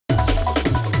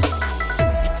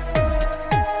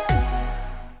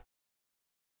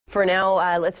For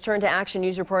now, let's turn to Action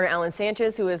News reporter Alan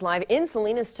Sanchez, who is live in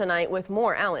Salinas tonight with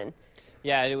more. Alan.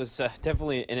 Yeah, it was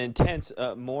definitely an intense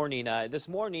morning. This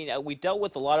morning, we dealt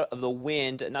with a lot of the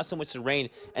wind, not so much the rain,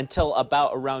 until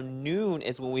about around noon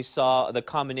is when we saw the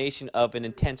combination of an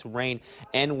intense rain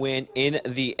and wind in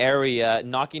the area,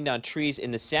 knocking down trees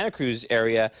in the Santa Cruz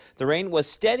area. The rain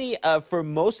was steady for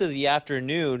most of the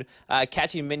afternoon,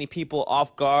 catching many people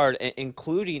off guard,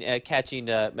 including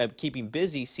keeping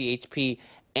busy CHP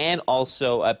and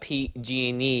also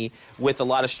PG&E, with a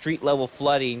lot of street-level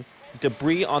flooding,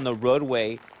 debris on the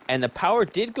roadway, and the power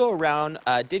did go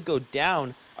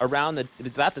down around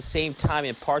about the same time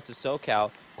in parts of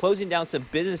Soquel, closing down some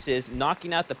businesses,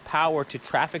 knocking out the power to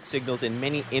traffic signals in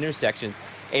many intersections.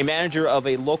 A manager of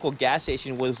a local gas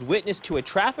station was witness to a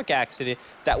traffic accident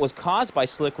that was caused by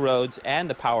slick roads and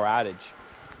the power outage.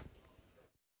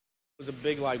 It was a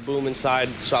big boom inside,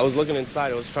 so I was looking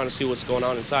inside. I was trying to see what's going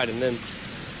on inside, and then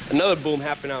another boom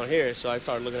happened out here, so I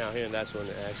started looking out here, and that's when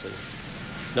it actually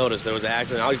noticed there was an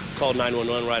accident. I called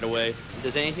 911 right away.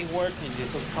 Does anything work? Did you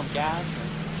pump gas?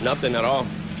 Nothing at all.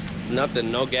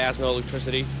 Nothing. No gas, no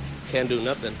electricity. Can't do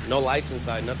nothing. No lights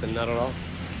inside, nothing, not at all.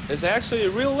 It's actually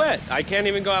real wet. I can't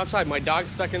even go outside. My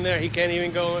dog's stuck in there. He can't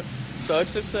even go. So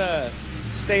it's just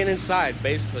staying inside,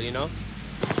 basically, you know?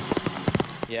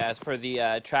 Yeah, as for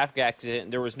the traffic accident,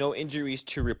 there was no injuries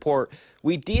to report.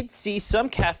 We did see some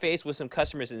cafes with some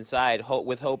customers inside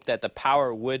with hope that the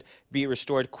power would be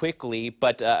restored quickly,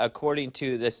 but according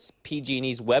to this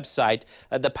PG&E's website,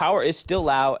 the power is still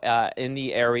out in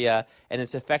the area, and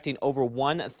it's affecting over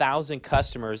 1,000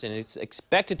 customers, and it's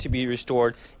expected to be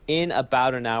restored in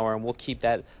about an hour, and we'll keep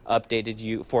that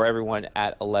updated for everyone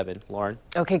at 11. Lauren?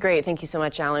 Okay, great. Thank you so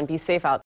much, Alan. Be safe out there.